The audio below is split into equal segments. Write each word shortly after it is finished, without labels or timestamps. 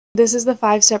This is the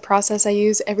 5-step process I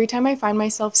use every time I find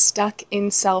myself stuck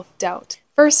in self-doubt.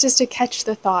 First is to catch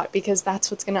the thought, because that's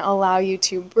what's going to allow you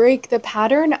to break the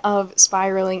pattern of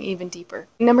spiraling even deeper.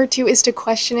 Number 2 is to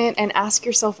question it and ask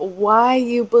yourself why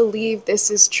you believe this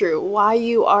is true, why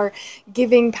you are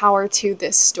giving power to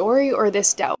this story or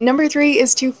this doubt. Number 3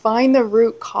 is to find the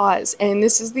root cause, and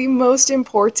this is the most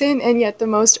important and yet the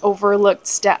most overlooked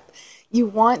step. You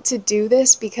want to do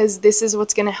this because this is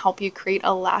what's going to help you create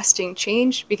a lasting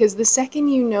change, because the second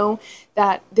you know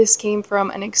that this came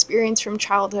from an experience from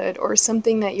childhood or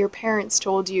something that your parents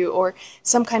told you or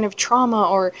some kind of trauma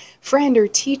or friend or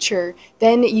teacher,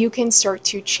 then you can start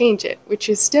to change it, which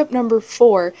is step number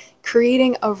 4,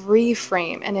 creating a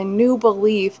reframe and a new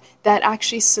belief that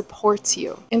actually supports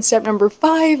you. And step number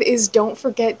 5 is don't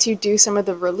forget to do some of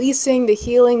the releasing, the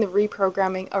healing, the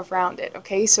reprogramming around it,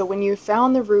 okay? So when you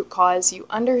found the root cause, you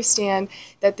understand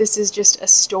that this is just a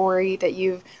story that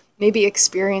you've maybe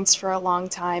experienced for a long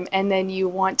time, and then you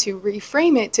want to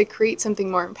reframe it to create something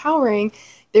more empowering.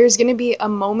 There's going to be a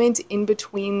moment in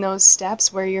between those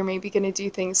steps where you're maybe going to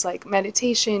do things like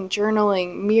meditation,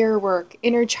 journaling, mirror work,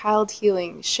 inner child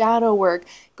healing, shadow work,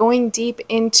 going deep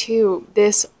into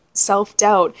this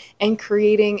self-doubt and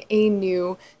creating a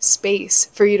new space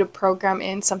for you to program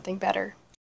in something better.